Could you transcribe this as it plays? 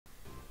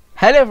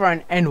Hello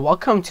everyone and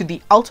welcome to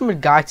the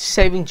ultimate guide to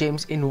saving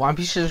gems in One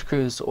Piece Treasure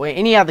Cruise or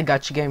any other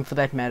gacha game for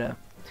that matter.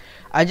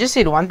 I just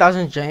hit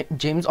 1000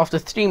 gems after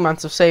 3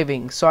 months of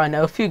saving, so I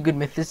know a few good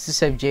methods to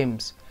save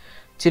gems.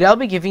 Today I'll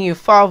be giving you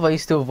 5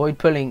 ways to avoid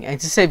pulling and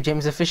to save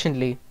gems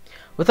efficiently.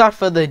 Without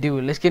further ado,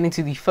 let's get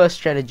into the first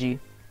strategy.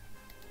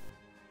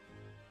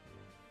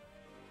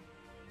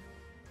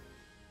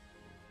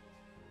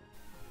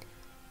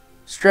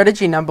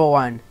 Strategy number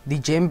 1, the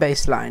gem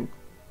baseline.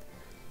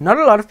 Not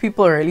a lot of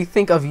people really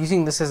think of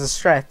using this as a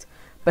strat,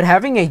 but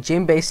having a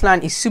gem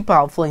baseline is super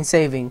helpful in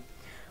saving.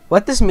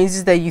 What this means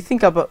is that you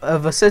think of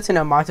a certain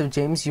amount of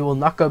gems you will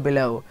not go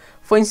below,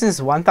 for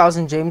instance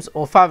 1000 gems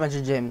or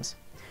 500 gems.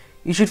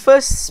 You should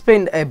first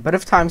spend a bit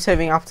of time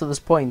saving up to this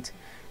point,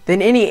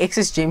 then any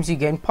excess gems you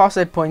gain past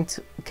that point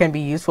can be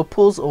used for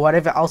pulls or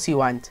whatever else you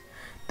want.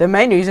 The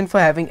main reason for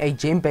having a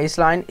gem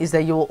baseline is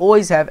that you will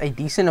always have a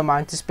decent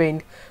amount to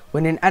spend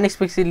when an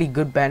unexpectedly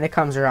good banner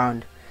comes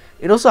around.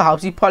 It also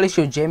helps you polish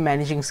your gem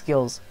managing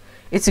skills.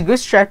 It's a good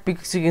strat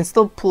because you can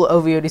still pull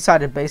over your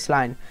decided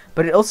baseline,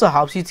 but it also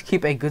helps you to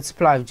keep a good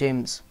supply of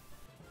gems.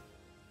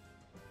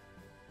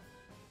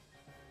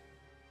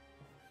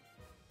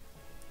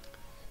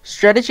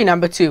 Strategy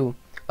number 2.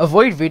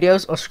 Avoid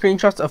videos or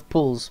screenshots of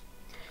pulls.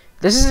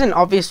 This is an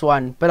obvious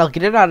one, but I'll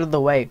get it out of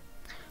the way.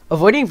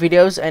 Avoiding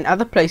videos and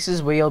other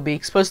places where you'll be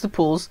exposed to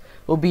pulls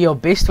will be your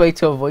best way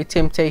to avoid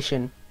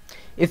temptation.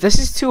 If this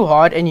is too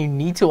hard and you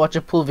need to watch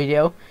a pull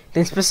video,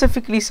 then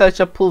specifically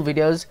search up pull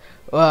videos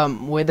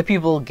where the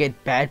people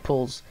get bad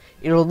pulls.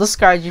 It will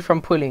discourage you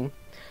from pulling.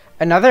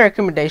 Another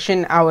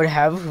recommendation I would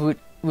have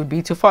would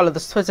be to follow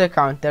this Twitter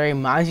account that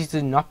reminds you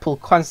to not pull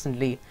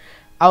constantly.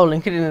 I will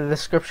link it in the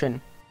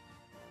description.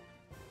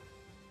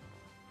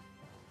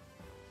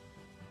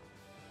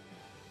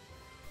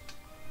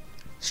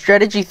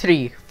 Strategy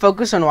 3.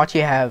 Focus on what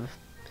you have.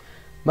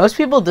 Most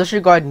people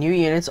disregard new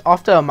units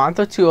after a month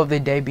or two of their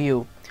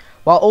debut,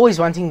 while always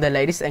wanting the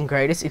latest and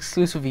greatest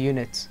exclusive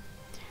units.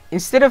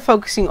 Instead of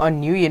focusing on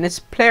new units,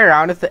 play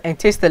around with and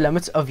test the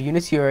limits of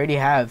units you already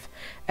have,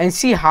 and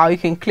see how you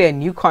can clear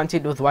new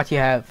content with what you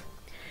have.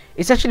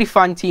 It's actually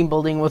fun team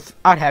building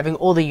without having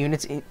all the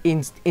units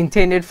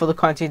intended for the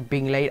content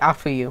being laid out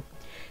for you.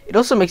 It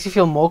also makes you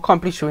feel more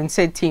accomplished when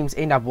said teams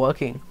end up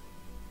working.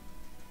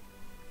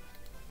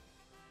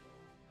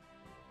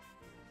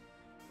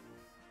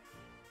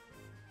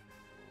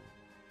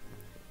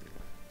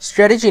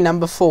 Strategy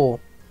number 4.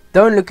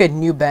 Don't look at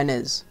new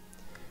banners.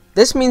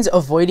 This means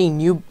avoiding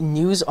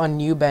news on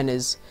new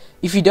banners.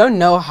 If you don't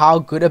know how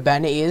good a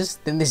banner is,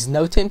 then there's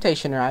no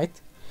temptation, right?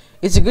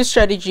 It's a good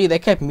strategy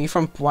that kept me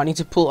from wanting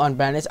to pull on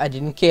banners I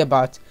didn't care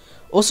about.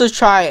 Also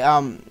try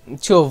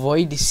to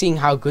avoid seeing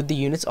how good the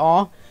units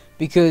are,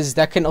 because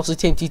that can also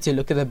tempt you to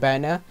look at the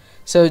banner.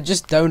 So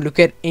just don't look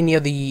at any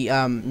of the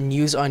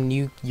news on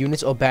new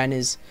units or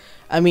banners.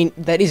 I mean,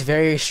 that is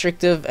very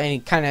restrictive and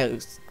it kind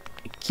of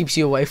keeps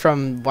you away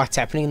from what's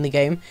happening in the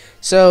game.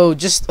 So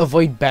just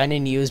avoid banner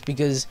news,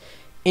 because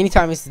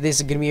anytime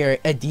there's going to be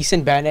a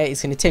decent banner,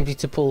 it's going to tempt you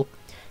to pull.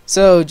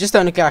 So just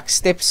don't look at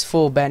steps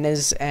for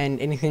banners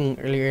and anything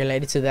really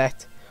related to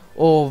that,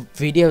 or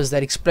videos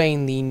that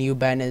explain the new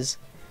banners.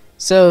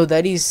 So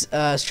that is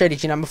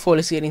strategy number 4.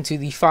 Let's get into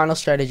the final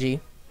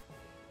strategy.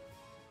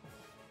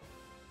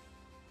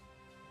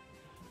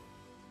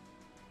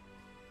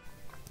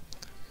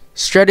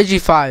 Strategy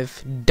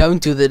 5.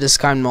 Don't do the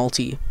discount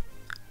multi.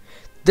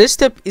 This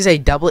tip is a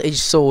double-edged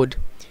sword.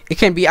 It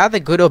can be either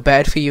good or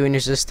bad for you in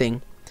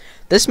resisting.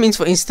 This means,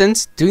 for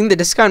instance, doing the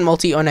discount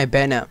multi on a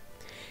banner.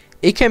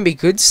 It can be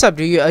good to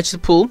subdue your urge to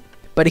pull,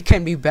 but it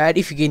can be bad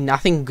if you get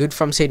nothing good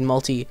from said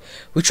multi,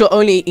 which will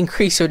only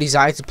increase your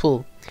desire to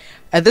pull.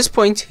 At this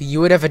point,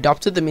 you would have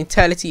adopted the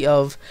mentality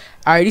of,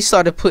 I already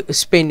started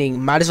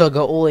spending, might as well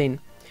go all in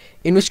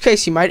which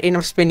case you might end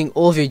up spending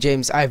all of your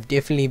gems. I've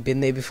definitely been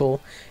there before,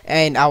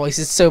 and I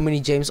wasted so many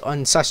gems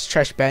on such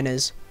trash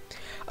banners.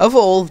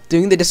 Overall,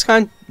 doing the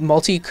discount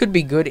multi could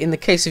be good in the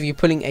case of you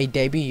pulling a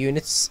debut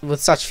unit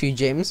with such few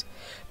gems,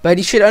 but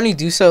you should only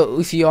do so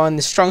if you are in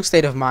the strong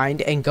state of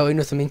mind and go in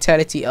with the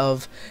mentality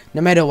of,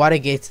 no matter what I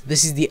get,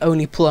 this is the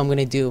only pull I'm going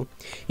to do.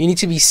 You need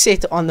to be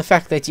set on the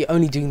fact that you're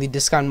only doing the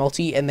discount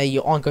multi and that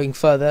you aren't going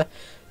further,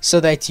 so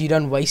that you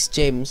don't waste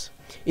gems.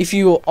 If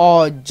you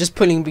are just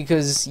pulling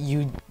because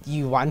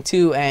you want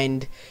to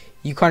and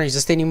you can't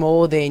resist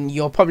anymore, then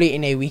you're probably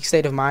in a weak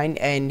state of mind,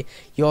 and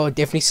you're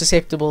definitely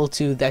susceptible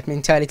to that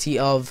mentality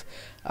of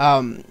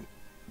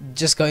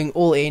just going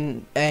all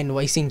in and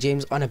wasting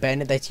gems on a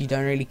banner that you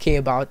don't really care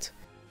about.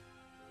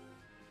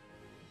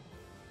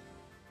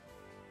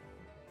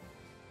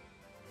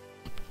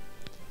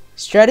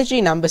 Strategy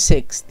number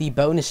 6, the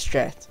bonus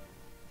strat.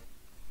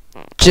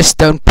 Just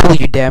don't pull,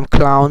 you damn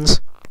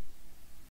clowns.